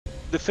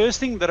the first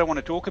thing that I want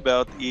to talk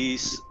about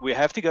is we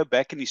have to go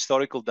back in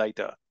historical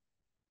data.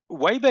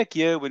 Way back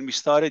here, when we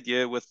started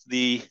here with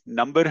the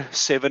number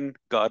 7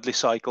 godly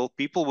cycle,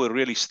 people were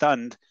really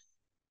stunned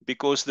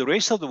because the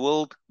rest of the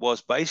world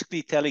was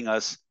basically telling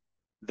us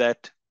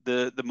that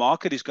the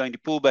market is going to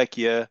pull back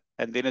here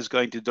and then it's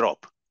going to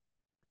drop.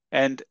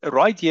 And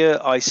right here,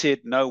 I said,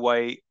 no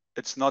way,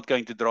 it's not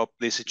going to drop.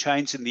 There's a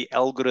change in the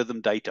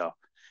algorithm data.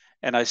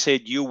 And I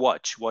said, you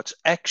watch. What's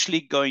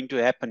actually going to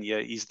happen here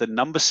is the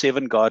number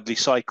 7 godly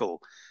cycle.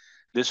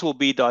 This will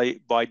be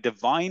by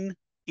divine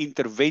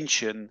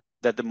intervention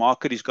that the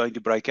market is going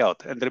to break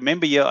out. And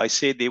remember here, I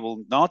said there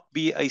will not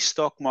be a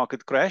stock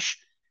market crash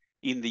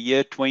in the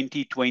year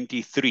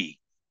 2023.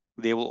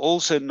 There will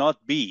also not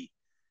be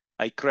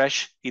a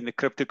crash in the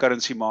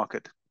cryptocurrency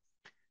market.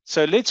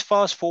 So let's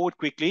fast forward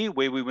quickly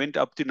where we went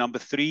up to number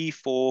 3,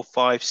 4,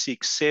 5,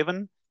 6,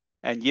 7.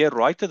 And here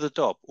right at the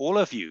top, all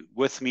of you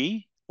with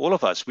me, all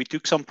of us, we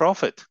took some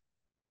profit.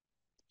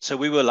 So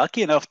we were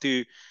lucky enough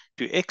to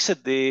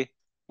exit there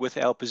with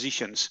our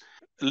positions.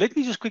 Let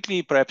me just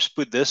quickly perhaps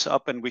put this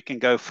up and we can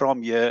go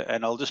from here,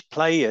 and I'll just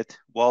play it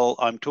while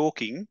I'm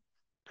talking.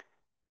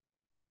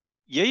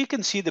 Here you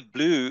can see the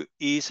blue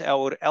is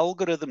our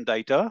algorithm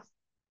data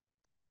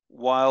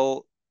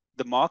while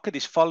the market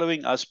is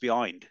following us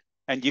behind.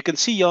 And you can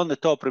see here on the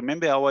top,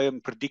 remember how I am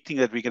predicting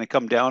that we're going to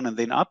come down and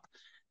then up?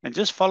 And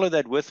just follow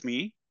that with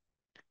me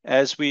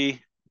as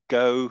we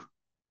go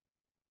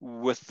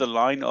with the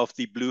line of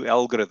the blue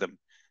algorithm.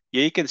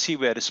 Here you can see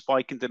we had a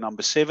spike into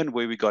number 7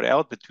 where we got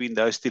out between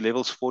those two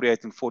levels,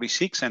 48 and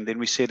 46. And then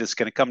we said it's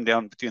going to come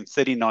down between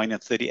 39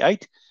 and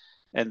 38.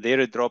 And there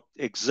it dropped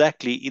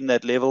exactly in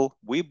that level.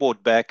 We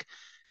bought back.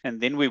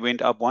 And then we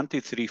went up 1, 2,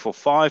 3, 4,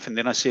 5. And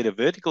then I said a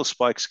vertical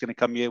spike is going to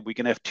come here. We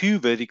can have 2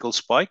 vertical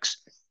spikes.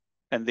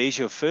 And there's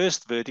your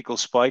first vertical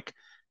spike.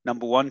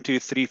 Number 1, 2,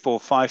 3, 4,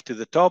 5 to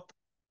the top.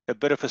 A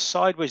bit of a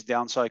sideways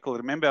down cycle.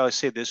 Remember I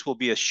said this will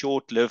be a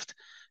short-lived,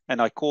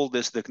 and I called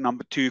this the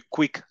number 2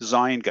 quick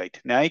Zion gate.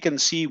 Now you can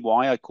see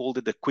why I called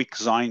it the quick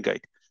Zion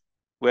gate.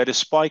 We had a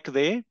spike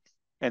there,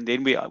 and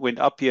then we went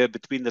up here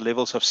between the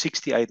levels of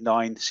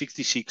 68.9,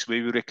 66,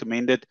 where we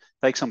recommended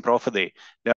take some profit there. Now